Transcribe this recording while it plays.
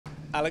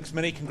Alex,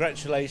 many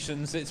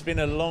congratulations. It's been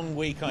a long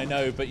week, I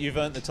know, but you've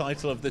earned the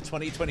title of the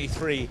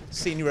 2023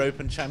 Senior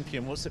Open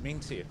Champion. What's it mean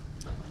to you?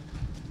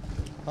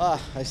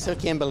 I still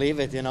can't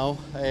believe it, you know.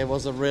 It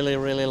was a really,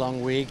 really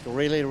long week,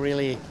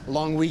 really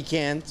long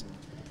weekend,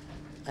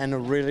 and a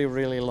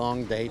really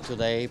long day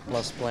today,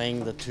 plus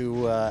playing the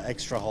two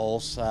extra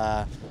holes.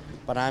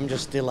 But I'm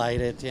just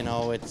delighted, you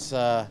know.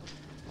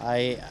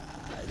 I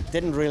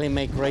didn't really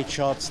make great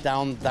shots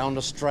down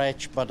the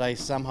stretch, but I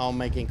somehow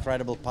make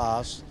incredible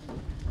pass.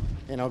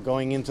 You know,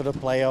 going into the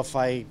playoff,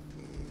 I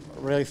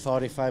really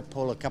thought if I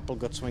pull a couple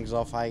good swings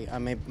off, I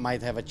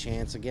might have a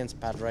chance against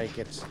Patrick.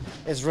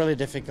 It's really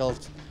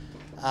difficult,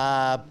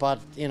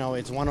 but you know,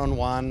 it's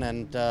one-on-one,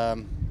 and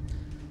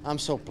I'm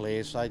so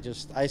pleased.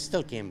 I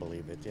still can't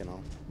believe it, you know.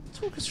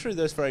 Talk us through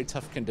those very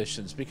tough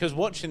conditions, because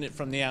watching it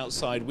from the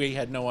outside, we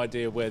had no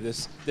idea where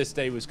this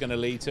day was going to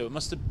lead to. It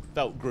must have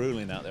felt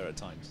grueling out there at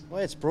times.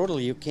 Well, it's brutal.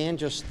 You can't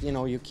just, you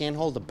know, you can't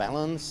hold the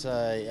balance,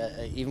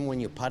 even when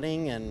you're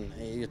putting and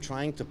you're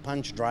trying to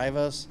punch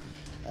drivers.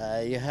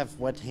 You have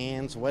wet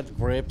hands, wet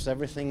grips.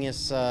 Everything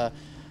is. You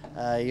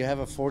have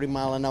a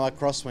 40-mile-an-hour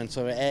crosswind,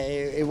 so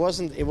it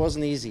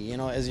wasn't easy. You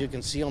know, as you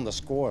can see on the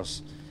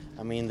scores.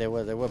 I mean, they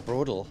were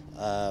brutal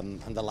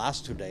on the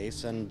last 2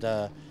 days, and.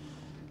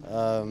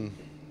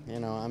 You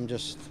know, I'm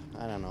just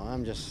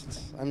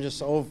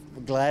so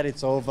glad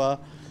it's over,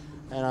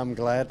 and I'm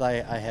glad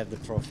I have the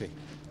trophy.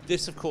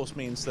 This, of course,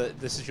 means that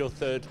this is your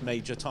third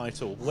major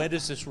title. Where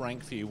does this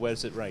rank for you? Where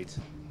does it rate?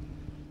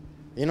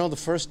 You know, the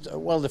first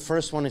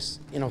one is,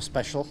 you know,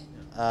 special.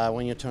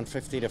 When you turn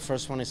 50, the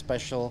first one is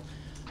special.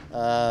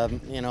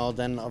 You know,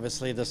 then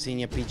obviously the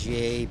senior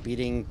PGA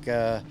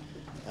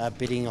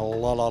beating a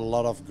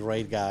lot of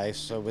great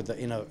guys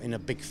in a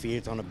big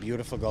field on a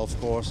beautiful golf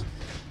course.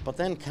 But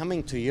then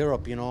coming to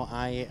Europe, you know,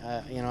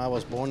 I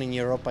was born in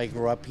Europe. I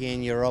grew up here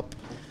in Europe.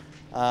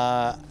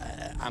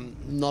 I'm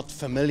not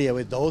familiar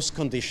with those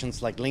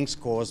conditions like links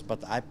course, but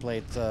I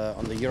played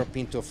on the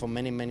European Tour for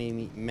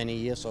many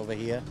years over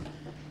here.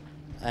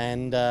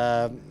 And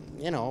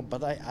you know,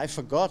 but I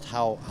forgot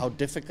how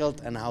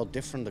difficult and how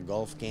different the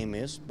golf game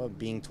is, but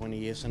being 20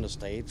 years in the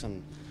States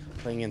and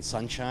playing in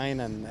sunshine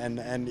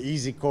and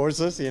easy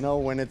courses, you know,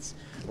 when it's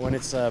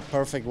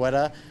perfect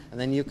weather, and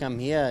then you come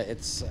here,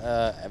 it's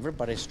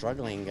everybody's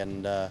struggling,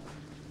 and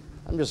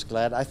I'm just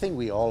glad. I think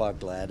we all are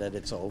glad that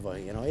it's over.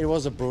 You know, it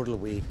was a brutal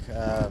week.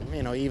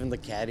 You know, even the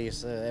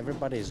caddies,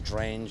 everybody's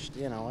drenched.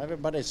 You know,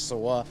 everybody's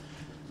sore.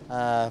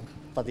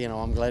 But you know,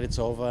 I'm glad it's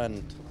over,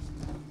 and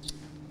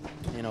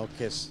you know,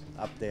 kiss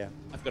up there.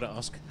 I've got to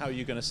ask, how are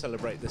you going to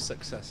celebrate this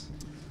success?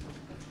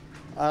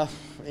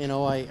 You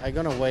know, I'm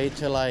gonna wait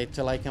till I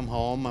come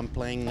home. I'm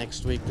playing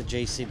next week the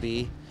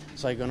JCB,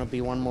 so I'm gonna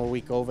be one more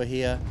week over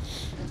here.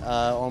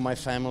 All my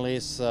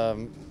family's,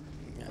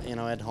 you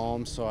know, at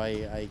home, so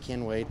I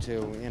can't wait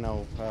to, you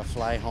know,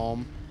 fly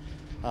home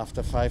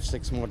after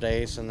 5-6 more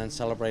days and then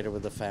celebrate it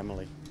with the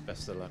family.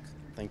 Best of luck.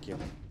 Thank you.